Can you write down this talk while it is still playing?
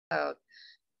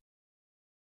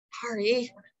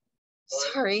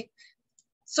Sorry.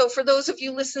 So for those of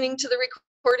you listening to the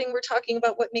recording, we're talking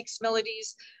about what makes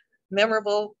melodies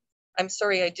memorable. I'm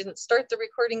sorry I didn't start the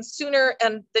recording sooner.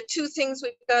 And the two things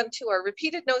we've gotten to are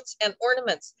repeated notes and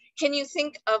ornaments. Can you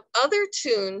think of other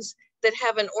tunes that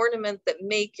have an ornament that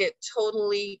make it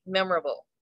totally memorable?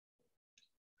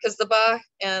 Because the Bach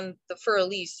and the Für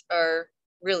Elise are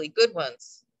really good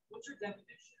ones. What's your definition?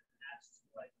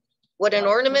 What an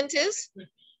ornament is?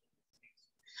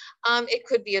 It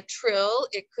could be a trill,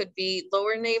 it could be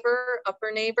lower neighbor,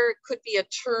 upper neighbor, it could be a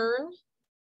turn.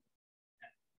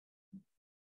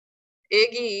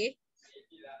 Iggy.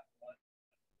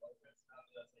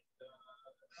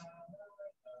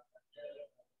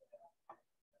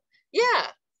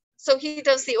 Yeah, so he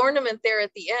does the ornament there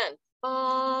at the end.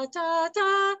 Ba, da,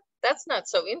 da. That's not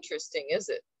so interesting, is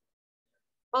it?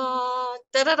 Ba,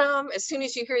 da, da, da. As soon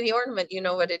as you hear the ornament, you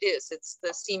know what it is. It's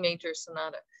the C major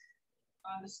sonata.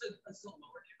 This is a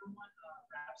lower neighbor one,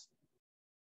 Rhapsody.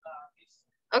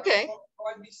 Okay.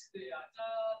 Or at least the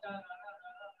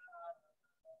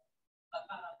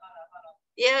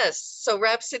Yes, so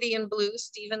Rhapsody in Blue,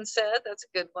 Stephen said, that's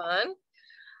a good one.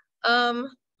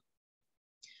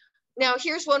 Now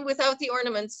here's one without the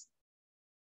ornaments.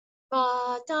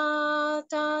 Ba, da,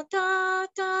 da, da,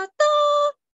 da,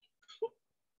 da.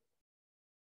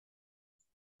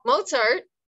 Mozart.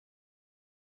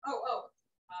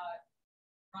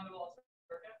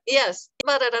 Yes.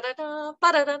 Ba-da-da-da-da,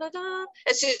 ba-da-da-da-da.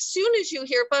 As soon as you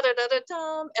hear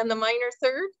ba-da-da-da-da and the minor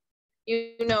third,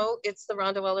 you know it's the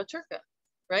Rondo alla Turca,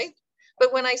 right?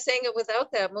 But when I sang it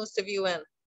without that, most of you went,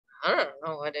 I don't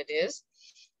know what it is.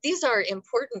 These are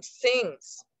important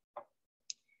things.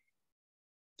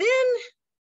 Then,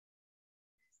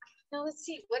 now let's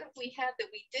see, what have we had that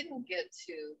we didn't get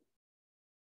to?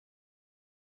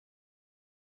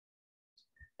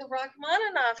 The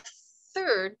Rachmaninoff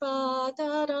third, ba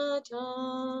da da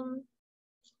dum,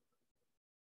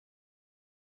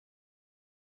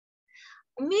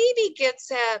 maybe gets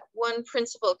at one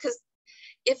principle, because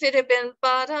if it had been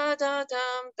ba da da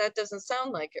dum, that doesn't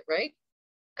sound like it, right?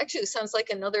 Actually, it sounds like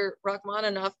another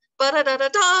Rachmaninoff, ba da da da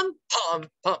dum, pum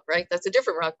pum, right? That's a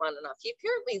different Rachmaninoff. He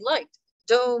apparently liked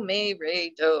do, me,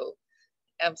 re, do.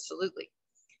 Absolutely.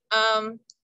 Oh,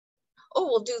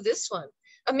 we'll do this one.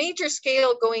 A major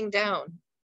scale going down.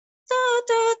 Da,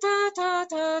 da, da, da,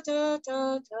 da, da,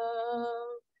 da, da.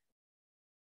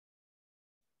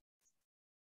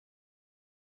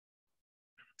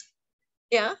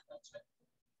 Yeah.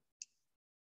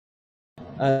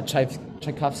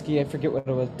 Tchaikovsky, I forget what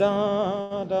it was.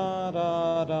 Da, da,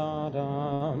 da, da,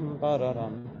 dum, ba, da,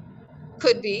 dum.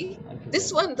 Could be.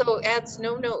 This one, though, adds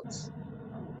no notes.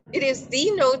 It is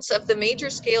the notes of the major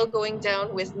scale going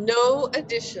down with no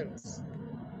additions.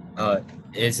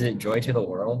 Is it Joy to the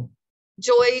World?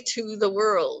 Joy to the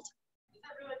world.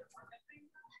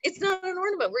 It's not an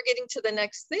ornament. We're getting to the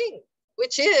next thing,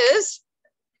 which is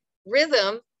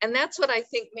rhythm. And that's what I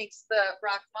think makes the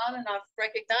Rachmaninoff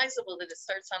recognizable, that it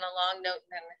starts on a long note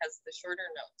and then has the shorter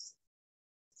notes.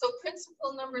 So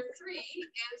principle number 3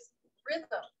 is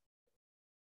rhythm,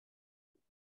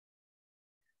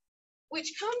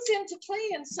 which comes into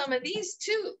play in some of these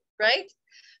too, right?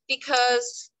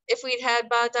 Because if we'd had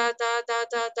ba da da da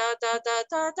da da da da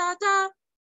da da da,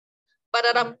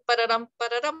 ba-da-dum, ba-da-dum,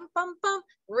 ba-da-dum, bum bum,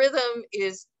 rhythm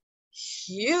is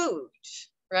huge,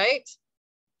 right?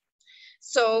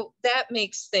 So that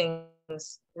makes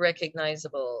things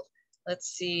recognizable. Let's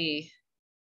see.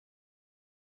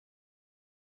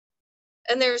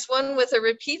 And there's one with a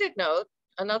repeated note,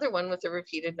 another one with a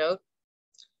repeated note.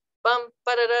 Bum,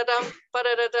 ba-da-da-dum,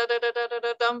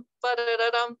 ba-da-da-da-da-da-da-dum,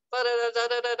 ba-da-da-dum,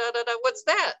 ba-da-da-da-da-da-da-da. What's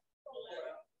that?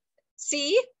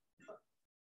 See?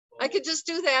 I could just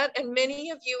do that, and many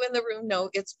of you in the room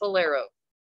know it's bolero.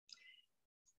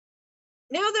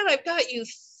 Now that I've got you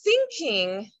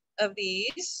thinking of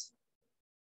these,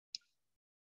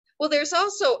 well, there's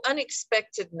also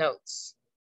unexpected notes.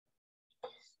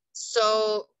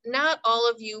 So not all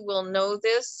of you will know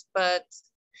this, but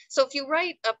so if you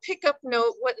write a pickup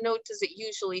note, what note does it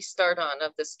usually start on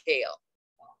of the scale?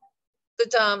 The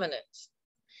dominant.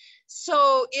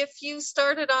 So if you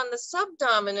started on the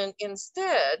subdominant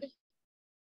instead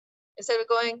of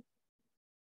going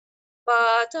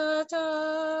ba da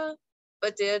da,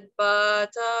 but did ba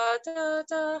da da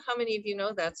da, how many of you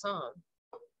know that song?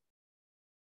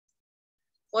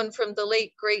 One from the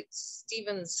late great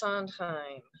Stephen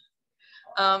Sondheim.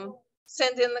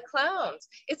 Send in the Clowns.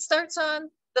 It starts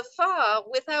on the fa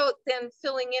without then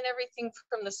filling in everything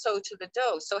from the so to the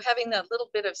do. So having that little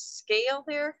bit of scale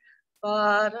there,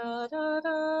 ba da da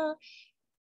da,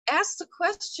 ask the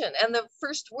question, and the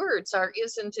first words are,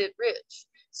 isn't it rich?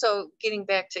 So getting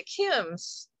back to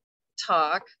Kim's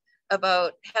talk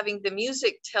about having the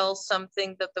music tell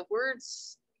something that the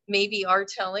words maybe are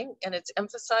telling, and it's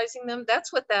emphasizing them,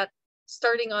 that's what that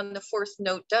starting on the fourth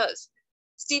note does.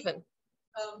 Stephen.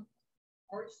 Are you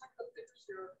talking about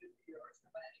 50 or 50 or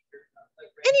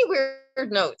Any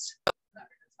weird notes? Of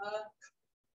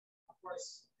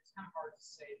course, it's kind of hard to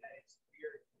say that it's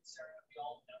weird considering we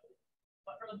all know it.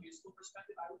 But from a musical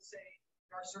perspective, I would say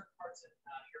there are certain parts in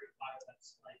Harry Potter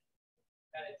that's like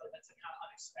that's a kind of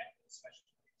unexpected, especially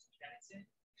that it's in.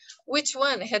 Which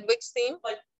one? Hedwig's theme?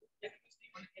 Like when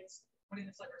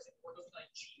it's like or those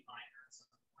like G minor at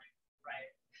some point,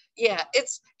 right? Yeah,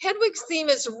 Hedwig's theme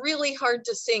is really hard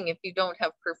to sing if you don't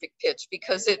have perfect pitch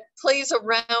because it plays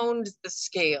around the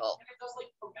scale. And it does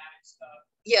like chromatic stuff.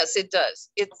 Yes, it does.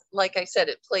 It's like I said,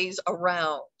 it plays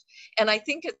around. And I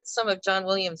think it's some of John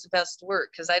Williams' best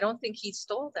work because I don't think he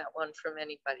stole that one from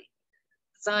anybody.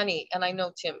 Zani, and I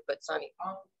know Tim, but Zani.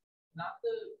 Not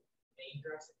the main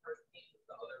Jurassic Park theme,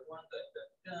 the other one, the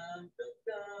dun dun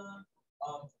dun.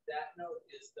 That note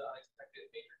is the unexpected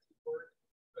major keyboard,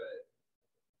 but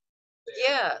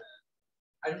yeah.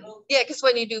 I don't know. Yeah, because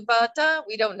when you do ba-da,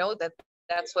 we don't know that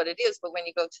that's what it is, but when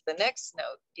you go to the next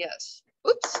note, yes.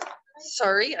 Oops,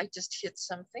 sorry, I just hit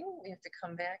something. We have to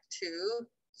come back to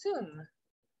Zoom.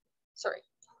 Sorry.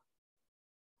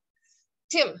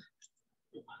 Tim. I'm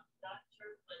not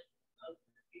sure of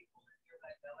the people in here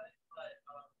might know it, but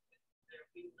there are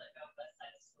people that know West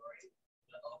Side Story.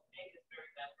 The opening is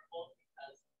very memorable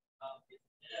because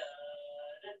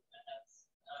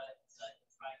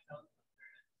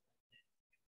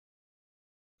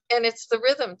and it's the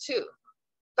rhythm too.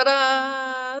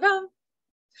 Ba-da-dum.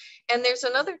 And there's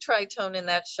another tritone in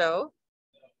that show,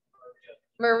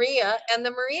 Maria, and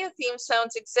the Maria theme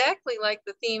sounds exactly like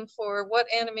the theme for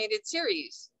what animated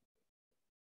series?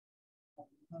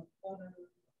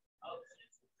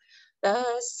 The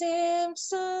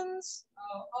Simpsons.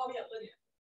 Oh yeah, Lydia.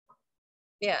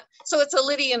 Yeah, so it's a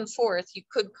Lydian fourth, you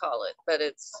could call it, but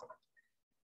it's.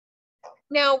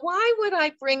 Now, why would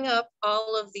I bring up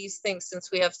all of these things since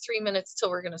we have 3 minutes till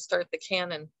we're going to start the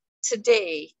canon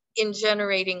today in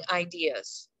generating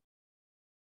ideas?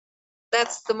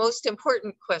 That's the most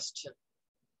important question.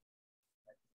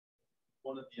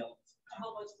 One of the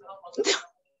elements.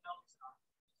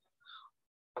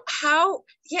 How,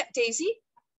 yeah, Daisy?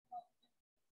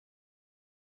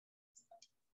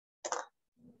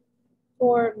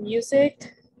 For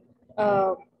music,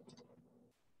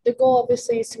 the goal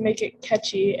obviously is to make it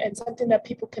catchy and something that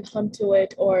people can hum to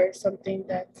it or something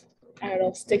that, I don't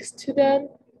know, sticks to them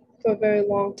for a very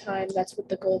long time. That's what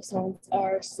the goal of songs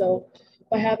are. So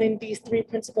by having these 3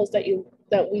 principles that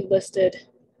we listed,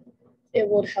 it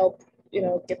would help,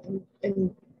 get them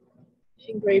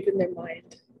engraved in their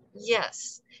mind.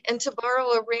 Yes, and to borrow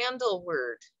a Randall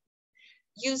word,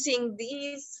 using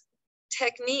these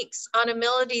techniques on a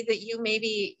melody that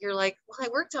you're like, well, I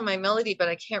worked on my melody, but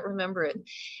I can't remember it.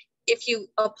 If you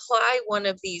apply one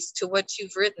of these to what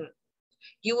you've written,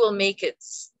 you will make it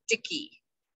sticky.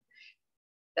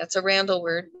 That's a Randall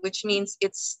word, which means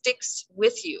it sticks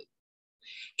with you.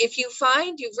 If you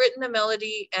find you've written a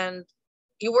melody and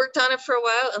you worked on it for a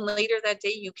while and later that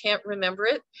day you can't remember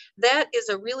it, that is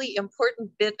a really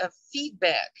important bit of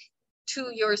feedback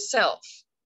to yourself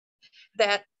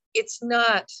that it's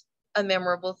not a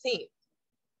memorable theme.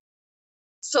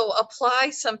 So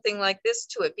apply something like this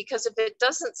to it, because if it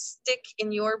doesn't stick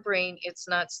in your brain, it's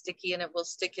not sticky and it will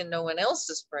stick in no one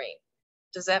else's brain.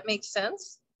 Does that make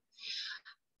sense?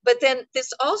 But then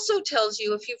this also tells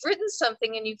you if you've written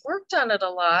something and you've worked on it a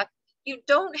lot, you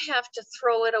don't have to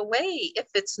throw it away if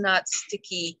it's not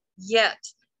sticky yet.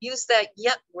 Use that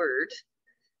yet word.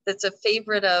 That's a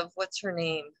favorite of, what's her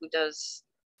name, who does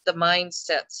the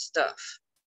mindset stuff.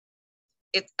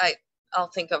 I'll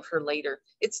think of her later.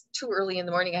 It's too early in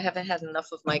the morning. I haven't had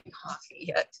enough of my coffee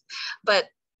yet. But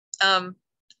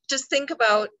just think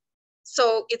about,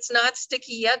 so it's not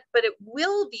sticky yet, but it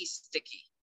will be sticky.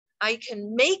 I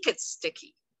can make it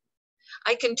sticky.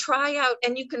 I can try out,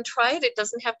 and you can try it. It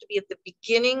doesn't have to be at the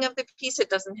beginning of the piece. It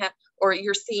doesn't have, or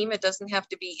your theme, it doesn't have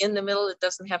to be in the middle. It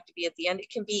doesn't have to be at the end. It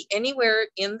can be anywhere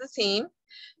in the theme.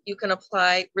 You can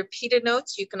apply repeated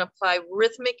notes. You can apply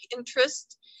rhythmic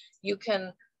interest. You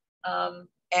can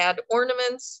add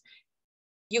ornaments.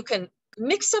 You can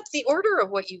mix up the order of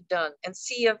what you've done and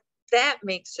see if that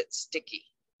makes it sticky.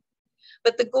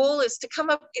 But the goal is to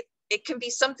come up, it can be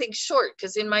something short,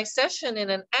 because in my session in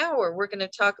an hour, we're going to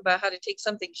talk about how to take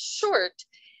something short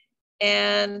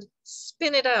and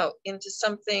spin it out into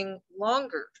something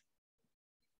longer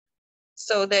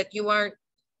so that you aren't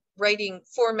writing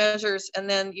 4 measures and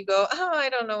then you go, oh, I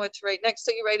don't know what to write next.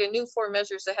 So you write a new 4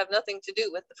 measures that have nothing to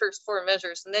do with the first 4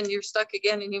 measures. And then you're stuck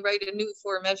again and you write a new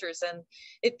 4 measures and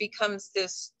it becomes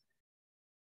this,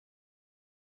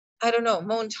 I don't know,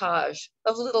 montage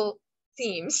of little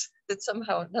themes that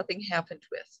somehow nothing happened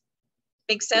with.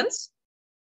 Make sense?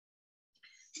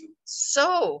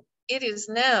 So it is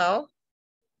now,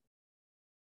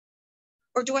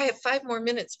 or do I have 5 more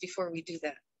minutes before we do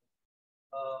that?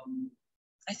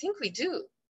 I think we do,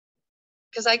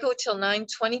 because I go till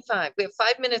 9:25. We have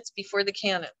 5 minutes before the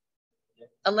canon,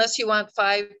 unless you want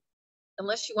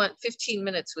 15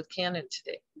 minutes with canon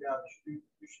today. Yeah,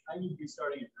 I need to be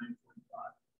starting at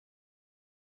 9:45.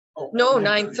 Oh, no,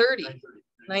 9:30.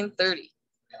 9:30.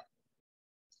 Yeah.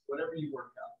 Whatever you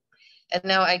work out. And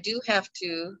now I do have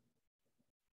to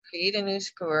create a new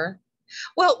score.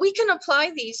 Well, we can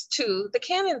apply these to the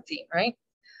canon theme, right?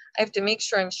 I have to make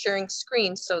sure I'm sharing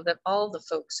screen so that all the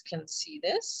folks can see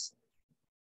this.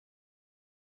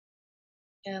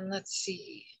 And let's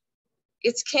see.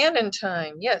 It's canon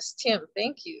time. Yes, Tim,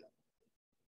 thank you.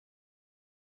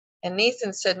 And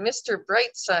Nathan said, Mr.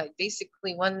 Brightside,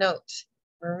 basically one note.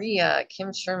 Maria,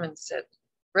 Kim Sherman said,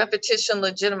 repetition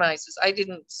legitimizes. I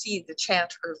didn't see the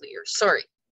chat earlier, sorry.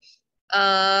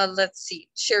 Let's see,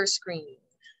 share screen.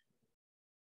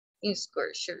 New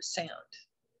score, share sound.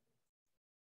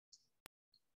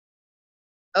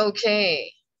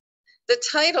 Okay, the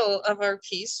title of our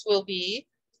piece will be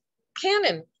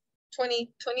Canon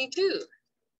 2022.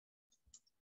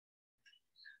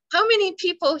 How many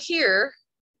people here,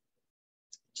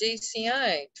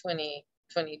 JCI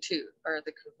 2022 are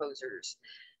the composers?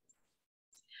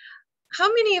 How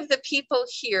many of the people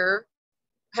here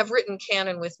have written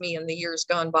canon with me in the years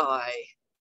gone by?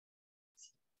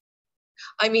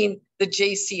 I mean, the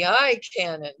JCI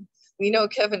canon. We know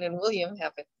Kevin and William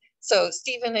have it. So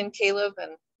Stephen and Caleb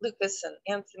and Lucas and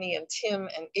Anthony and Tim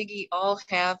and Iggy all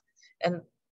have, and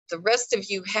the rest of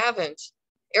you haven't.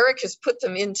 Eric has put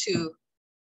them into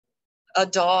a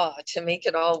DAW to make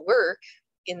it all work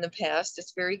in the past.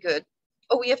 It's very good.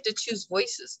 Oh, we have to choose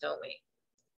voices, don't we?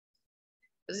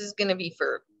 This is going to be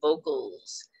for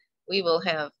vocals. We will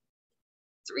have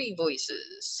 3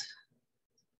 voices.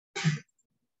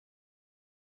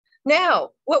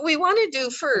 Now, what we want to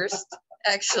do first,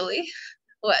 actually,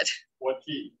 what? What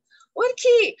key? What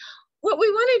key? What we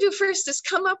want to do first is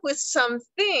come up with some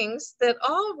things that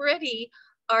already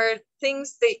are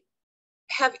things that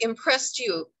have impressed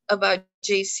you about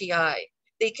JCI.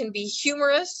 They can be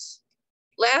humorous.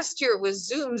 Last year was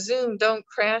Zoom, Zoom, don't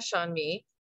crash on me.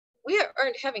 We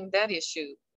aren't having that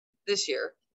issue this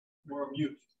year. More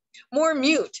mute. More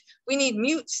mute. We need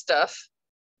mute stuff.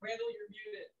 Randall, you're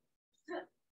muted.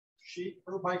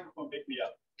 Her microphone picked me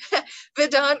up.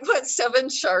 Vedant put 7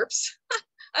 sharps.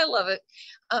 I love it.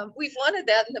 We've wanted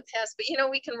that in the past, but you know,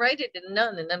 we can write it in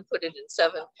none and then put it in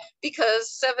 7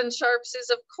 because 7 sharps is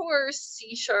of course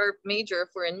C sharp major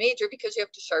if we're in major, because you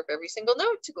have to sharp every single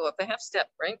note to go up a half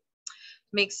step, right?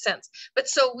 Makes sense. But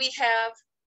so we have,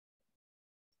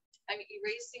 I'm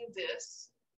erasing this.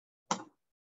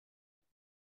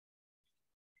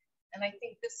 And I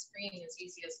think this screen is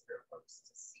easiest for folks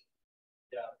to see.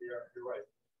 Yeah, you're right.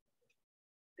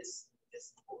 This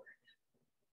board.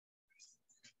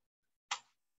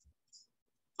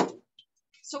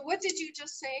 So what did you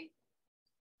just say?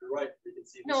 You're right. You can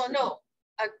see. No.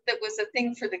 That was a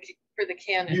thing for the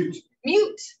canon. Mute.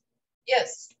 Mute.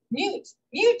 Yes. Mute.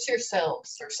 Mute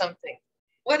yourselves or something.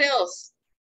 What else?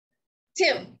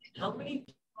 Tim. How many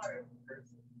people are in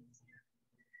person?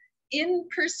 In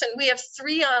person, we have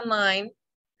 3 online,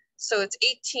 so it's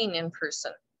 18 in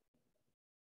person.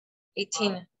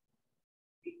 18.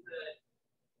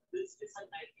 This is an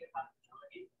idea about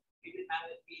melody. We could have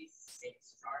it be 6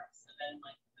 sharps and then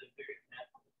like the very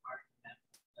next part and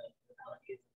the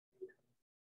melody is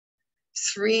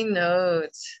 3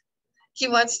 notes. He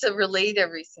wants to relate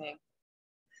everything.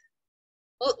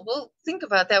 We'll think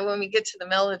about that when we get to the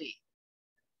melody.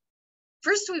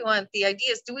 First, we want the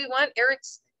ideas. Do we want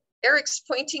Eric's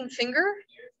pointing finger?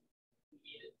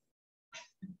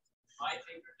 my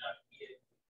finger not needed.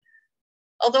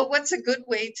 Although what's a good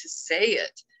way to say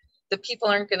it? The people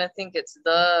aren't going to think it's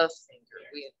the finger.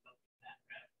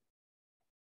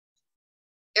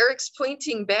 Eric's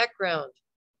pointing background.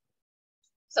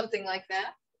 Something like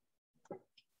that?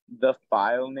 The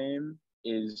file name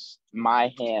is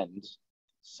my hand.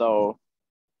 So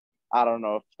I don't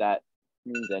know if that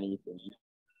means anything.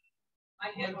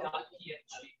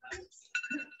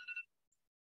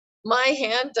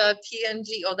 myhand.png.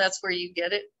 Oh, that's where you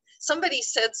get it. Somebody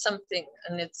said something,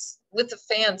 and it's with the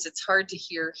fans, it's hard to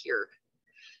hear here.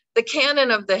 The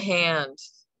canon of the hand.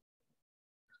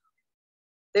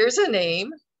 There's a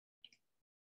name.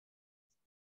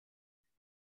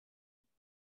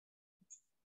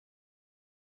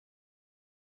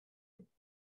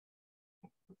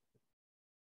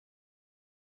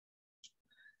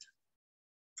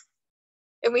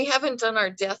 And we haven't done our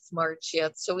death march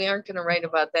yet, so we aren't going to write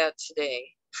about that today.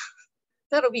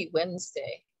 That'll be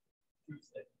Wednesday.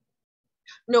 Tuesday.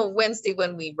 No, Wednesday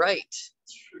when we write.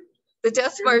 The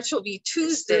death march will be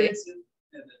Tuesday.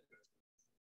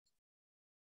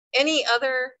 Any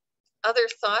other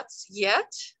thoughts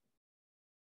yet?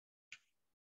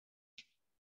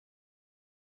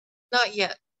 Not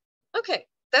yet. Okay,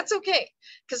 that's okay,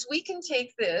 because we can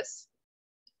take this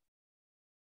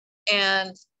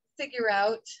and figure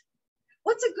out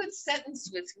what's a good sentence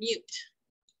with mute.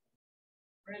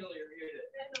 Randall, you're muted.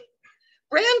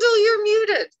 Randall, you're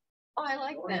muted. Oh, I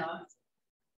like that.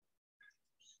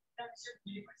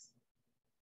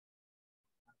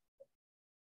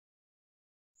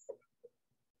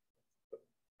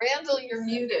 Randall, you're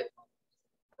muted.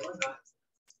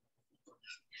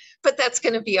 But that's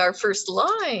going to be our first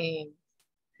line.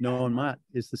 No, I'm not.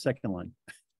 It's the second line.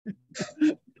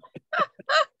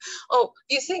 Oh,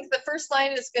 you think the first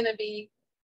line is going to be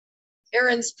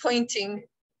Aaron's pointing.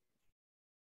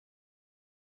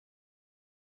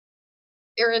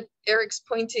 Eric's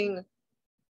pointing.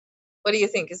 What do you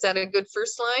think? Is that a good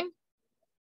first line?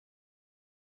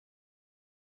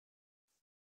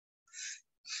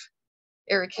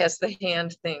 Eric has the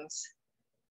hand things.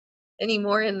 Any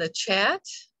more in the chat?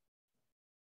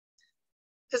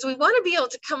 Because we want to be able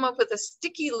to come up with a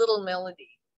sticky little melody,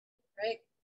 right?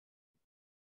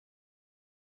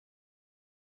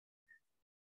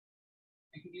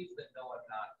 You can use the no, I'm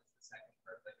not as the second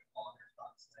verb that you call in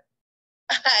response to.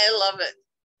 I love it.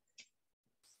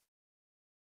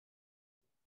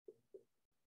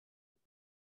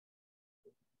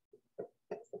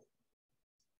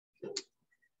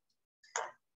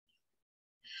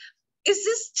 Is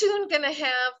this tune going to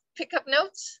have pickup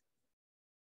notes?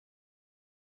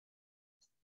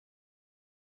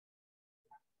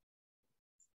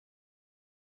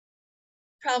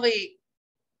 Probably.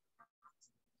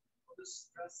 The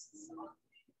stress is on the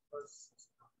first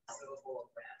syllable of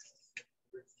rat.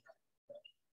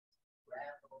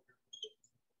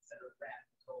 Instead of rat.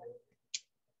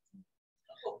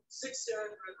 Oh, 6 Sarah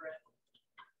Red Rat.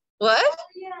 What? Oh,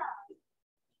 yeah.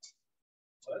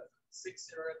 What? 6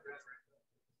 Sarah Red Rat.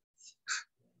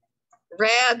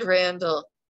 Rad Randall.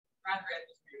 Rad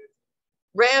Randall's muted.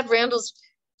 Rad Randall's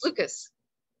Lucas.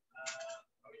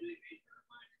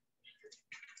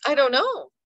 I don't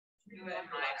know.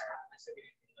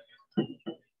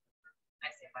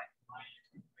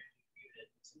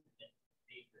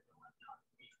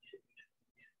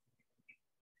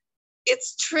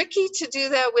 It's tricky to do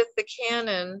that with the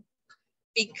canon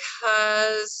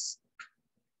because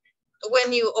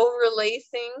when you overlay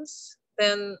things,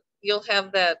 then you'll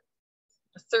have that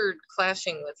third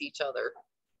clashing with each other.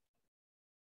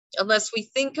 Unless we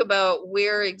think about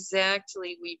where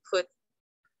exactly we put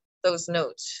those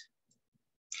notes.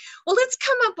 Well, let's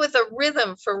come up with a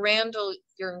rhythm for Randall,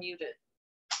 you're muted.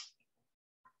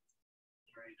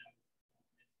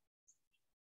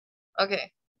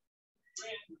 Okay.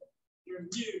 You're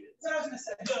muted. So I was gonna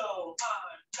say, no,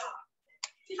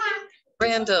 I'm not.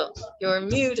 Randall, you're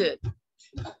muted.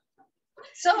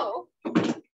 So.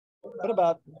 What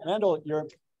about Randall?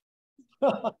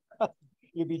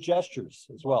 You'd be gestures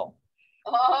as well.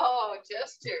 Oh,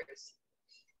 gestures.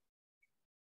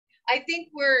 I think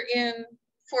we're in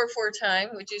 4/4 time,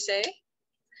 would you say?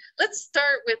 Let's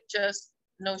start with just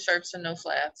no sharps and no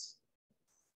flats.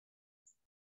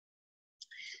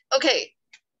 Okay,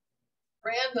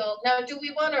 Randall. Now, do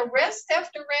we want to rest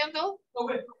after Randall? Oh,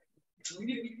 wait. We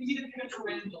need to pick up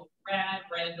Randall.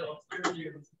 Randall.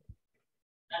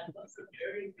 That's a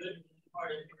very good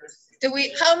part of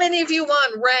yours. How many of you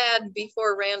want rad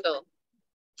before Randall?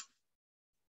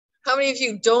 How many of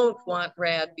you don't want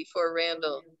rad before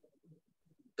Randall?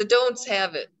 The don'ts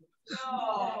have it.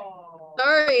 No.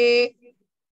 Sorry.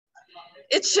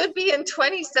 It should be in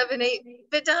 27/8.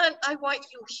 Vedant, I want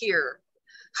you here.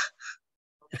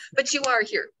 But you are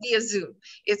here via Zoom.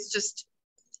 It's just,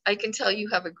 I can tell you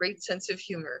have a great sense of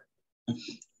humor.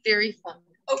 Very fun.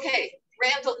 Okay,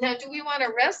 Randall. Now, do we want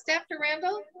to rest after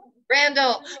Randall?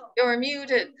 Randall, you're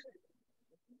muted.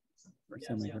 First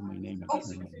time I heard my name, I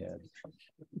turned my head.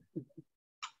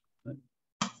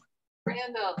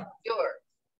 Randall, you're.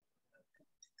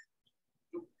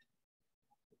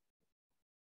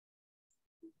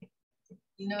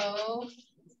 No,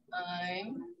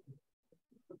 I'm.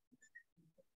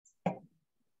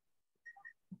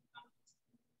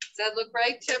 Does that look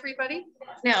right to everybody?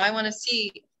 Now I want to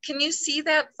see, can you see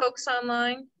that, folks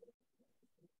online?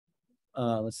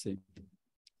 Let's see.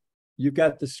 You've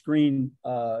got the screen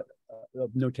of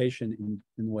notation in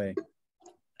the way.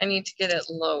 I need to get it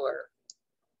lower.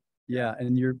 Yeah,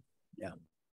 and you're, yeah.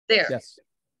 There. Yes.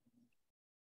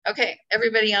 Okay,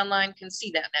 everybody online can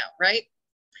see that now, right?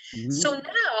 Mm-hmm. So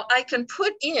now I can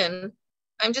put in,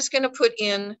 I'm just going to put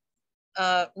in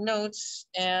notes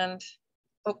and,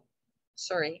 oh,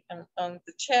 sorry, I'm on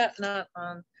the chat, not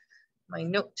on my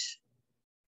note.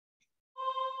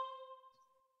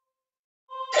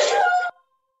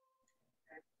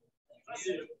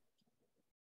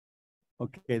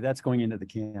 Okay, that's going into the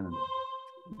canon.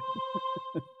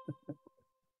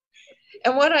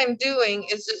 And what I'm doing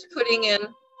is just putting in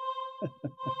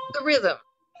the rhythm.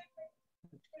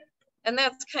 And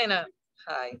that's kind of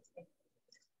high.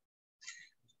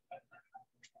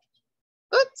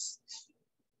 Oops.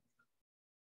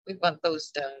 We want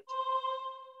those down.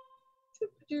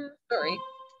 Sorry.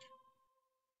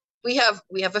 We have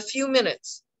a few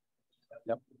minutes.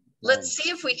 Yep. Let's see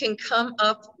if we can come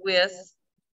up with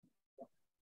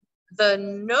the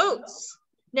notes.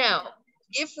 Now,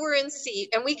 if we're in C,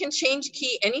 and we can change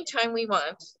key anytime we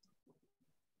want.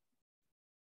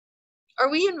 Are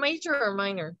we in major or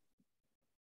minor?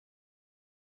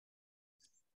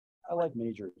 I like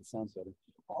major, it sounds better.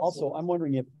 Also, I'm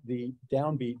wondering if the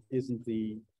downbeat isn't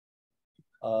the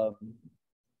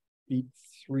beat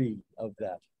 3 of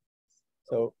that.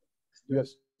 So you have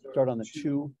to start on the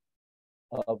 2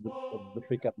 of the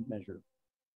pickup measure.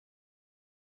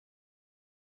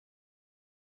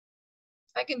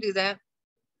 I can do that.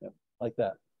 Yep, like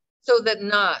that. So that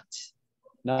not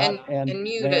and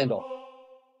muted.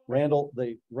 Randall,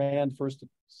 the rand first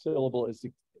syllable is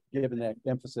given that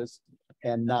emphasis,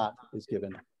 and not is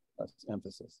given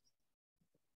emphasis.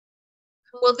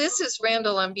 Well, this is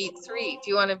Randall on beat 3. Do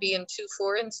you want to be in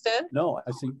 2/4 instead? No,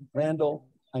 I see Randall,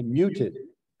 I'm muted.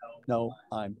 No,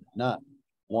 I'm not.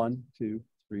 1, 2,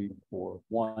 3, 4,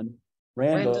 1.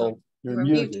 Randall, you're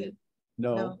muted.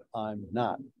 No, I'm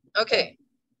not. Okay.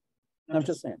 I'm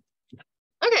just saying.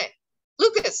 Okay,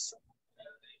 Lucas.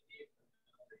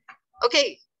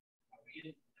 Okay.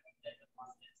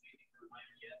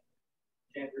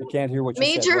 I can't hear what you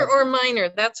said. Major or minor?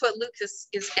 That's what Lucas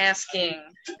is asking.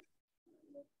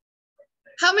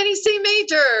 How many say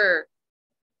major?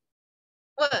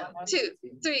 1, 2,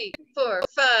 3, 4,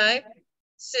 5,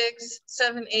 6,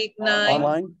 7, 8, 9.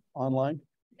 Online.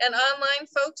 And online,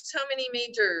 folks, how many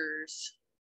majors?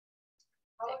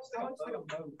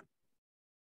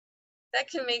 That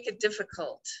can make it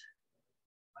difficult.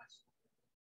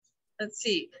 Let's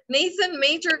see. Nathan,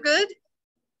 major good?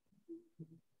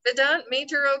 Vedant,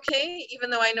 major okay? Even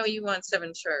though I know you want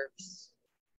 7 sharps.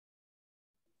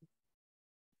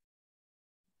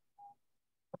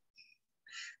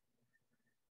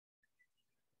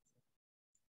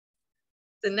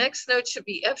 The next note should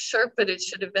be F sharp, but it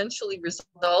should eventually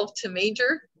resolve to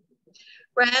major.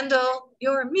 Randall,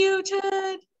 you're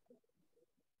muted.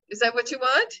 Is that what you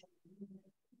want?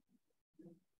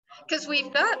 Because we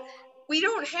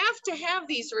don't have to have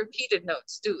these repeated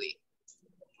notes, do we?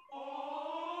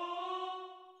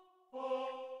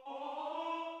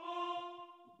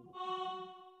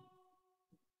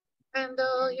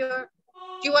 Randall,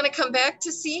 do you want to come back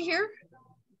to C here?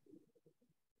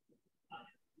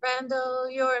 Randall,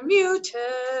 you're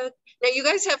muted. Now you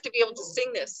guys have to be able to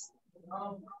sing this.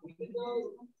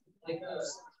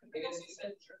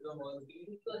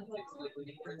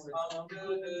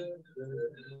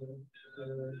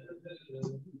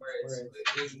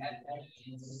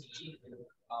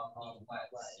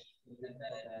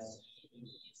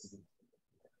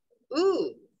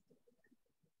 Ooh,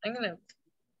 I'm gonna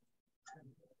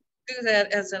do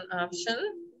that as an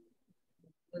option.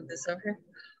 Move this over here.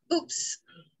 Oops.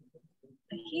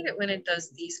 I hate it when it does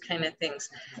these kind of things.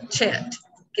 Chat,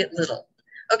 get little.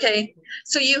 Okay,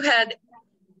 so you had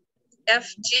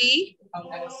F, G.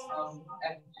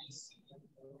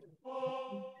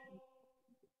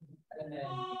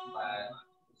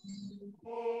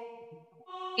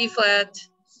 B flat.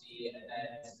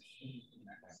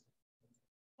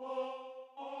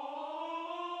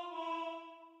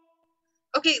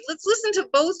 Okay, let's listen to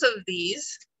both of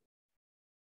these.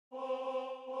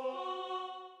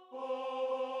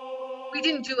 We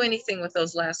didn't do anything with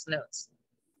those last notes.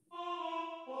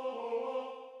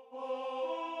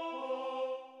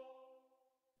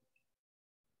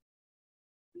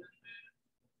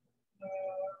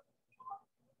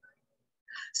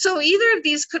 So either of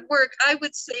these could work. I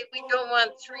would say we don't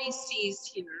want 3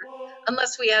 C's here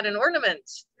unless we add an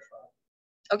ornament.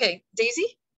 Okay,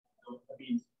 Daisy?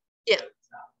 Yeah.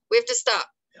 We have to stop.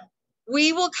 Yeah.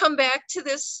 We will come back to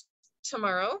this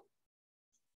tomorrow,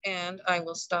 and I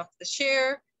will stop the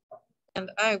share,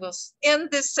 and I will end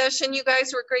this session. You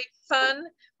guys were great fun.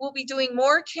 We'll be doing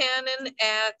more canon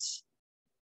at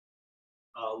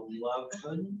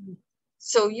 11.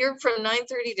 So you're from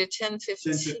 9:30 to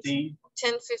 10:15.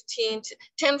 10:15 to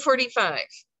 10:45.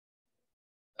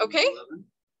 Okay. 11.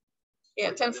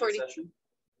 Yeah, 10:40.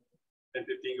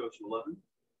 10:15 goes to 11.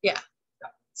 Yeah.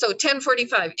 So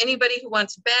 10:45. Anybody who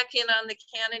wants back in on the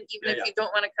canon, even if you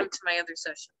don't want to come to my other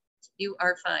session, you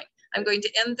are fine. I'm going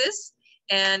to end this,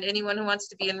 and anyone who wants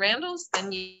to be in Randall's,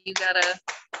 then you gotta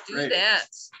do that.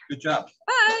 Good job.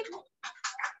 Bye.